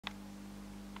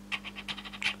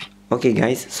Okay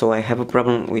guys, so I have a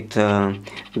problem with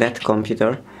that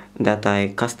computer that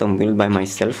I custom built by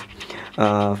myself.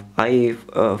 I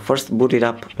first booted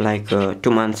up like 2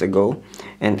 months ago,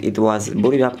 and it was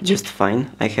booted up just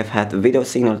fine. I have had video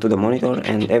signal to the monitor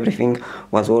and everything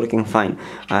was working fine.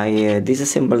 I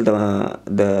disassembled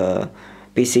the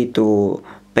PC to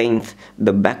paint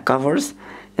the back covers,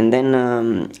 and then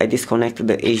I disconnected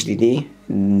the HDD,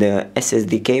 the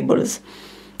SSD cables,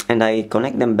 and I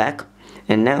connect them back.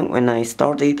 And now when I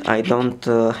start it, I don't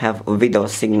have a video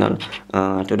signal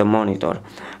to the monitor.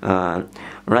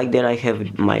 Right there I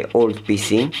have my old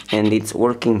PC and it's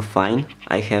working fine.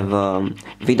 I have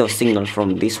video signal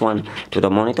from this one to the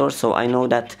monitor, so I know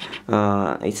that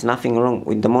it's nothing wrong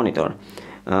with the monitor.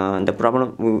 The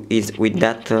problem is with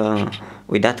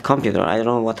that computer. I don't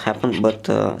know what happened, but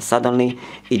suddenly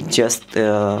it just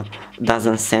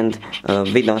doesn't send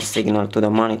video signal to the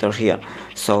monitor here.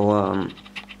 So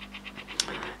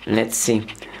let's see.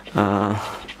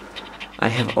 I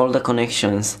have all the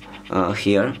connections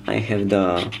here. I have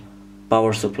the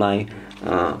power supply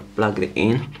plugged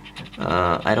in.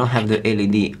 I don't have the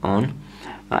LED on.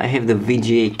 I have the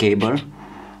VGA cable,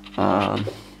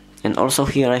 and also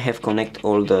here I have connect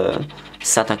all the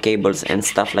SATA cables and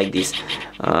stuff like this.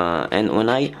 And when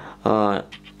I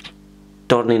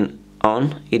turn it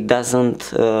on, it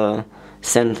doesn't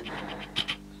send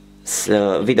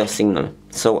video signal.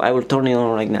 So I will turn it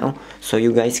on right now so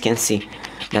you guys can see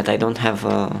that I don't have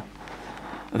a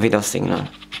video signal.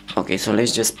 Okay, so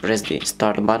let's just press the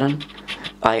start button.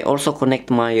 I also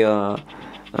connect my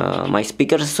my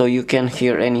speakers so you can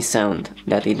hear any sound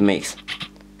that it makes.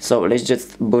 So let's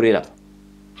just boot it up.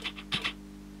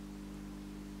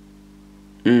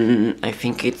 I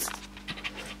think it's,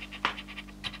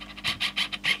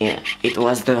 yeah, it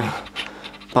was the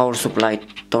power supply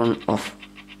turn off.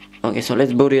 Okay, so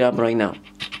let's boot it up right now.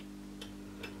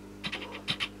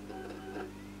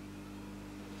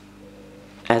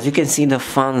 As you can see, the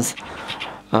fans,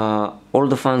 all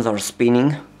the fans are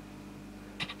spinning.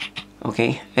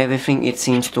 Okay, everything it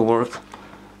seems to work.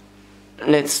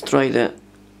 Let's try the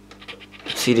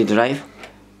CD drive.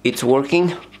 It's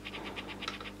working.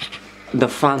 The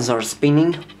fans are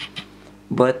spinning,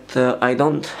 but I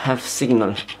don't have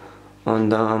signal on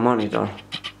the monitor.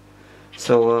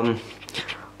 So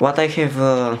what I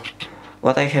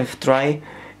have tried,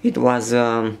 it was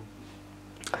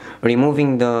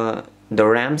removing the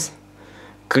RAMs,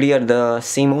 clear the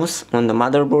CMOS on the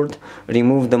motherboard,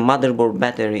 remove the motherboard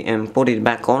battery and put it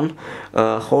back on,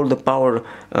 hold the power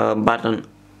button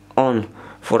on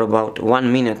for about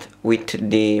 1 minute with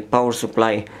the power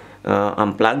supply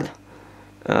unplugged.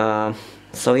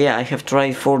 So yeah, I have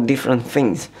tried 4 different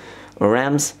things.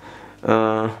 RAMs,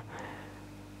 turn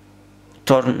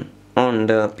on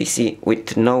the PC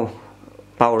with no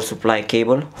power supply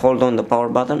cable, hold on the power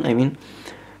button, I mean,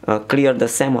 clear the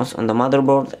CMOS on the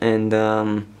motherboard, and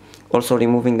also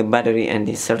removing the battery and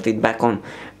insert it back on.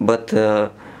 But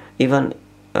even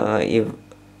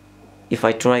if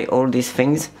I try all these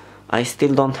things, I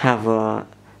still don't have a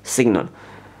signal.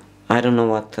 I don't know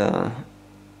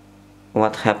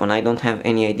what happened. I don't have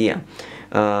any idea.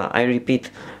 I repeat,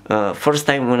 first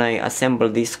time when I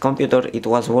assembled this computer, it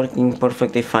was working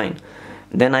perfectly fine.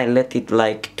 Then I let it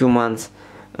like 2 months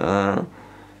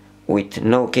with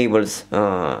no cables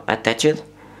attached.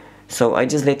 So I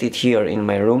just let it here in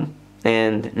my room,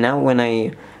 and now when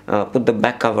I put the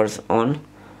back covers on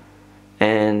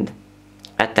and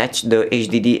attach the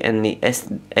HDD and the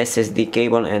SSD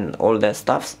cable and all that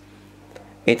stuff,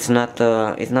 it's not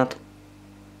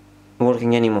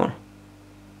working anymore.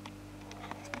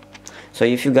 So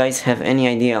if you guys have any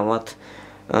idea what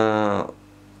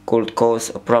could cause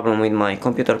a problem with my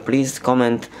computer, please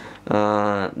comment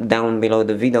down below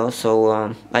the video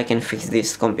so I can fix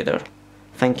this computer.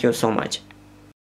 Thank you so much.